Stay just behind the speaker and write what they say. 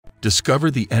Discover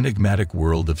the enigmatic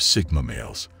world of Sigma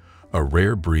males, a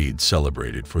rare breed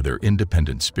celebrated for their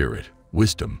independent spirit,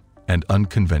 wisdom, and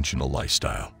unconventional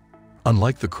lifestyle.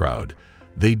 Unlike the crowd,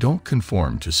 they don't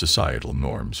conform to societal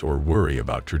norms or worry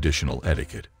about traditional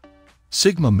etiquette.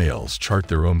 Sigma males chart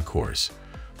their own course,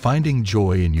 finding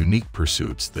joy in unique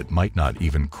pursuits that might not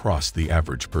even cross the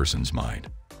average person's mind.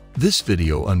 This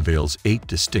video unveils 8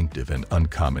 distinctive and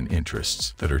uncommon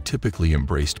interests that are typically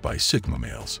embraced by Sigma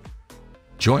males.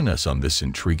 Join us on this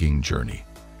intriguing journey.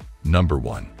 Number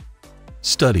 1.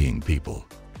 Studying people.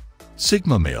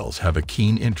 Sigma males have a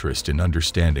keen interest in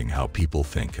understanding how people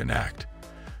think and act.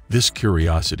 This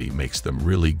curiosity makes them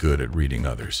really good at reading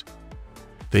others.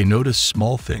 They notice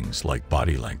small things like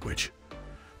body language,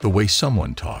 the way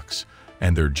someone talks,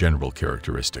 and their general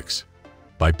characteristics.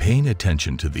 By paying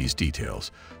attention to these details,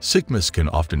 Sigmas can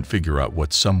often figure out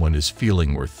what someone is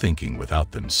feeling or thinking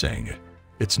without them saying it.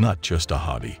 It's not just a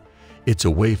hobby. It's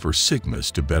a way for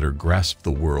Sigmas to better grasp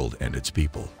the world and its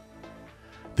people.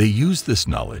 They use this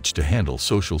knowledge to handle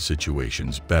social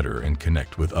situations better and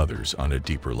connect with others on a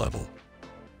deeper level.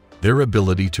 Their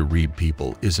ability to read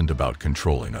people isn't about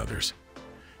controlling others.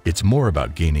 It's more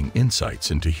about gaining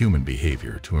insights into human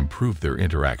behavior to improve their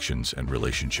interactions and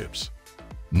relationships.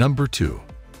 Number 2.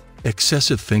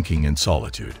 Excessive thinking and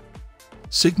solitude.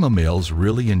 Sigma males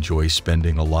really enjoy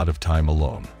spending a lot of time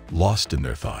alone, lost in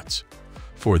their thoughts.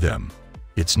 For them,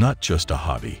 it's not just a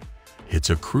hobby, it's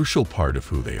a crucial part of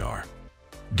who they are.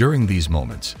 During these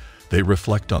moments, they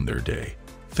reflect on their day,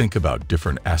 think about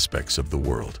different aspects of the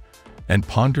world, and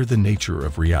ponder the nature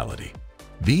of reality.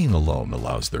 Being alone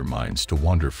allows their minds to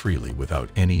wander freely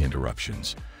without any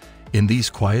interruptions. In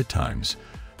these quiet times,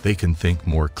 they can think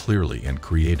more clearly and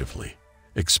creatively,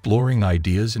 exploring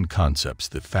ideas and concepts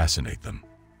that fascinate them.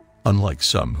 Unlike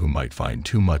some who might find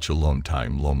too much alone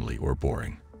time lonely or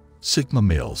boring, Sigma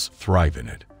males thrive in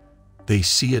it. They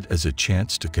see it as a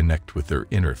chance to connect with their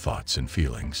inner thoughts and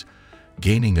feelings,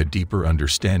 gaining a deeper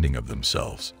understanding of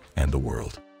themselves and the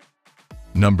world.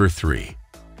 Number 3.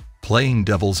 Playing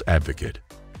devil's advocate.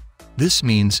 This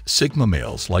means Sigma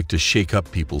males like to shake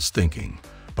up people's thinking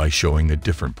by showing a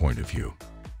different point of view.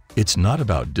 It's not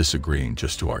about disagreeing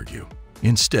just to argue.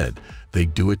 Instead, they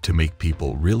do it to make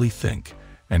people really think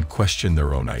and question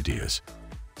their own ideas.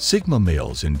 Sigma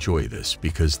males enjoy this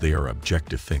because they are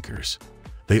objective thinkers.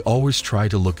 They always try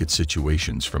to look at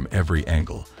situations from every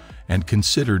angle and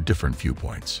consider different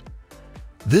viewpoints.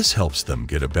 This helps them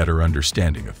get a better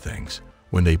understanding of things.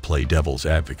 When they play devil's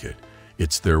advocate,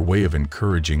 it's their way of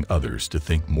encouraging others to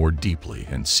think more deeply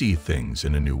and see things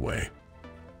in a new way.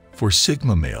 For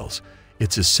Sigma males,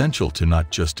 it's essential to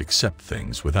not just accept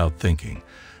things without thinking,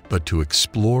 but to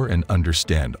explore and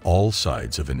understand all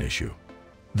sides of an issue.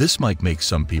 This might make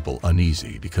some people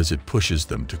uneasy because it pushes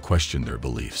them to question their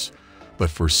beliefs. But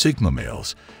for Sigma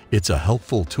males, it's a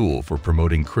helpful tool for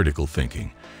promoting critical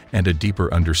thinking and a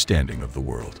deeper understanding of the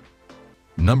world.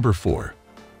 Number 4.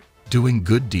 Doing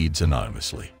good deeds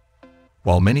anonymously.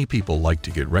 While many people like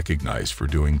to get recognized for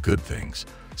doing good things,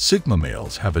 Sigma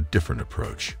males have a different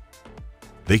approach.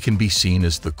 They can be seen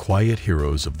as the quiet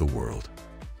heroes of the world.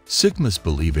 Sigmas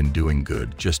believe in doing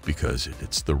good just because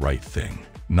it's the right thing,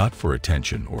 not for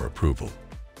attention or approval.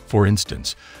 For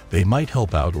instance, they might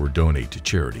help out or donate to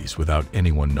charities without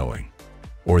anyone knowing.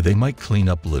 Or they might clean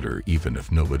up litter even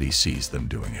if nobody sees them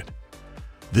doing it.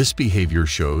 This behavior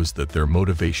shows that their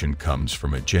motivation comes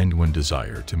from a genuine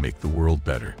desire to make the world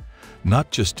better,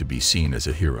 not just to be seen as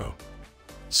a hero.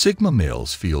 Sigma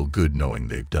males feel good knowing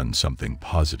they've done something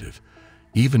positive,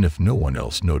 even if no one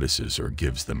else notices or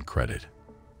gives them credit.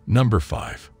 Number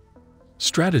 5.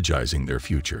 Strategizing their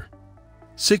future.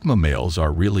 Sigma males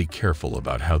are really careful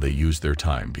about how they use their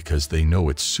time because they know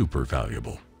it's super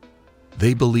valuable.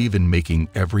 They believe in making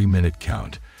every minute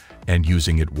count and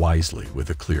using it wisely with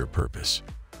a clear purpose.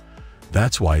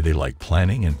 That's why they like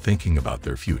planning and thinking about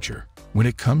their future. When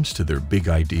it comes to their big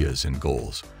ideas and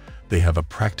goals, they have a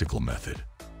practical method.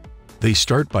 They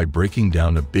start by breaking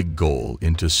down a big goal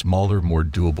into smaller, more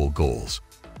doable goals.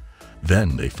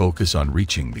 Then they focus on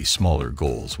reaching these smaller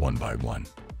goals one by one.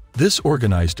 This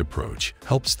organized approach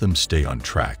helps them stay on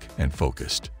track and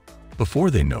focused.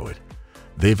 Before they know it,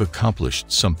 they've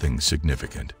accomplished something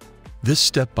significant. This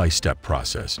step-by-step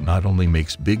process not only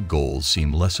makes big goals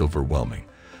seem less overwhelming,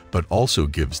 but also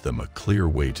gives them a clear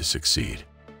way to succeed.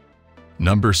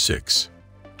 Number 6.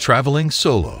 Traveling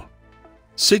solo.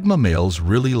 Sigma males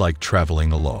really like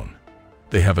traveling alone.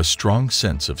 They have a strong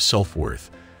sense of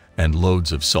self-worth and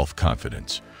loads of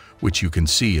self-confidence, which you can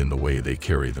see in the way they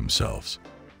carry themselves.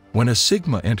 When a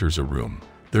Sigma enters a room,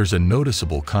 there's a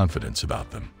noticeable confidence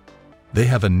about them. They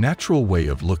have a natural way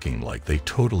of looking like they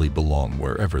totally belong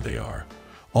wherever they are,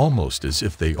 almost as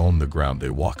if they own the ground they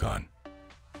walk on.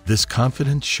 This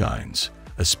confidence shines,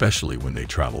 especially when they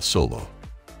travel solo.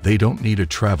 They don't need a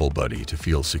travel buddy to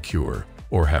feel secure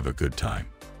or have a good time.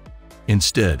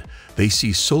 Instead, they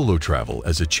see solo travel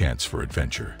as a chance for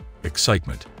adventure,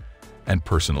 excitement, and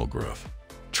personal growth.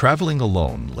 Traveling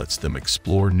alone lets them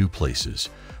explore new places,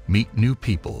 meet new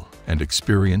people, and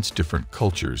experience different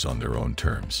cultures on their own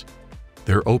terms.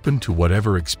 They're open to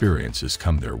whatever experiences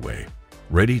come their way,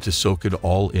 ready to soak it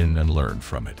all in and learn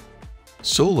from it.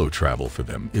 Solo travel for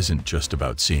them isn't just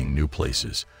about seeing new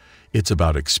places. It's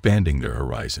about expanding their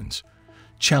horizons,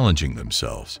 challenging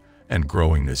themselves, and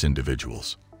growing as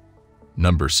individuals.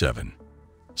 Number 7.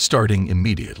 Starting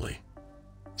immediately.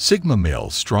 Sigma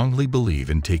males strongly believe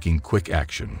in taking quick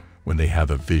action when they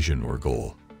have a vision or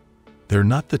goal. They're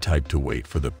not the type to wait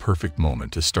for the perfect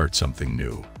moment to start something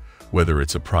new, whether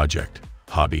it's a project,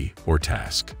 hobby, or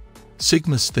task.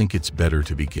 Sigmas think it's better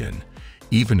to begin,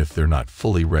 even if they're not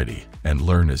fully ready, and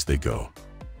learn as they go.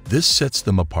 This sets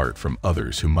them apart from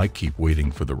others who might keep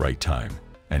waiting for the right time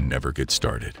and never get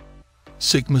started.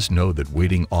 Sigmas know that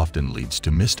waiting often leads to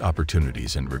missed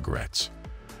opportunities and regrets.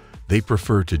 They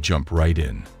prefer to jump right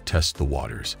in, test the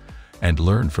waters, and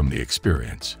learn from the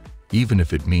experience, even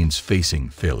if it means facing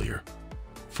failure.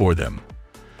 For them,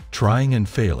 trying and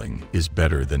failing is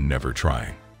better than never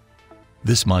trying.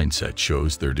 This mindset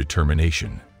shows their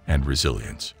determination and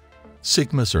resilience.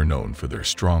 Sigmas are known for their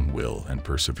strong will and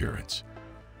perseverance.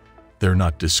 They're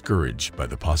not discouraged by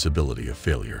the possibility of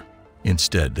failure.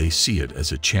 Instead, they see it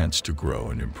as a chance to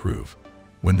grow and improve.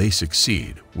 When they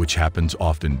succeed, which happens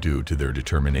often due to their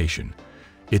determination,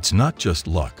 it's not just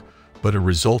luck, but a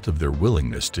result of their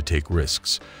willingness to take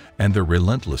risks and their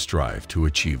relentless drive to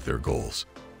achieve their goals.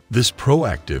 This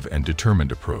proactive and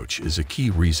determined approach is a key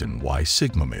reason why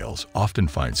Sigma males often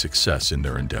find success in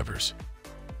their endeavors.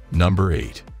 Number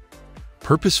 8.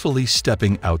 Purposefully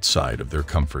stepping outside of their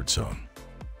comfort zone.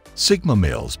 Sigma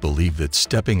males believe that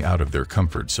stepping out of their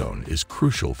comfort zone is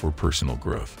crucial for personal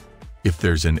growth. If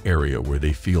there's an area where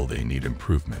they feel they need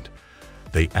improvement,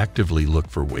 they actively look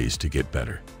for ways to get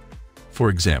better. For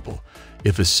example,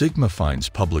 if a Sigma finds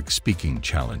public speaking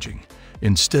challenging,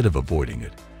 instead of avoiding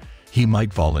it, he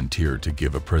might volunteer to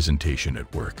give a presentation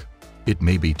at work. It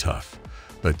may be tough,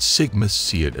 but Sigmas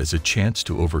see it as a chance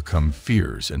to overcome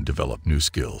fears and develop new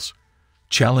skills.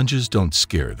 Challenges don't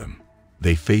scare them.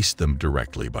 They face them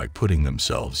directly by putting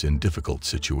themselves in difficult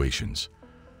situations.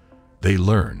 They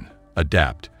learn,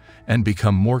 adapt, and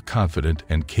become more confident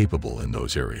and capable in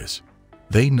those areas.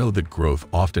 They know that growth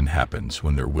often happens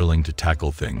when they're willing to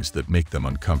tackle things that make them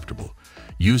uncomfortable,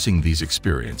 using these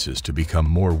experiences to become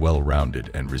more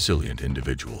well-rounded and resilient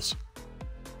individuals.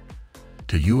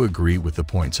 Do you agree with the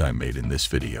points I made in this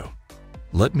video?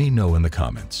 Let me know in the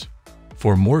comments.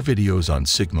 For more videos on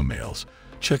Sigma males,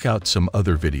 check out some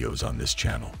other videos on this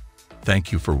channel.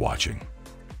 Thank you for watching.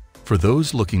 For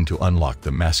those looking to unlock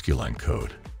the masculine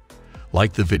code,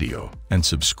 like the video and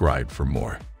subscribe for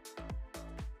more.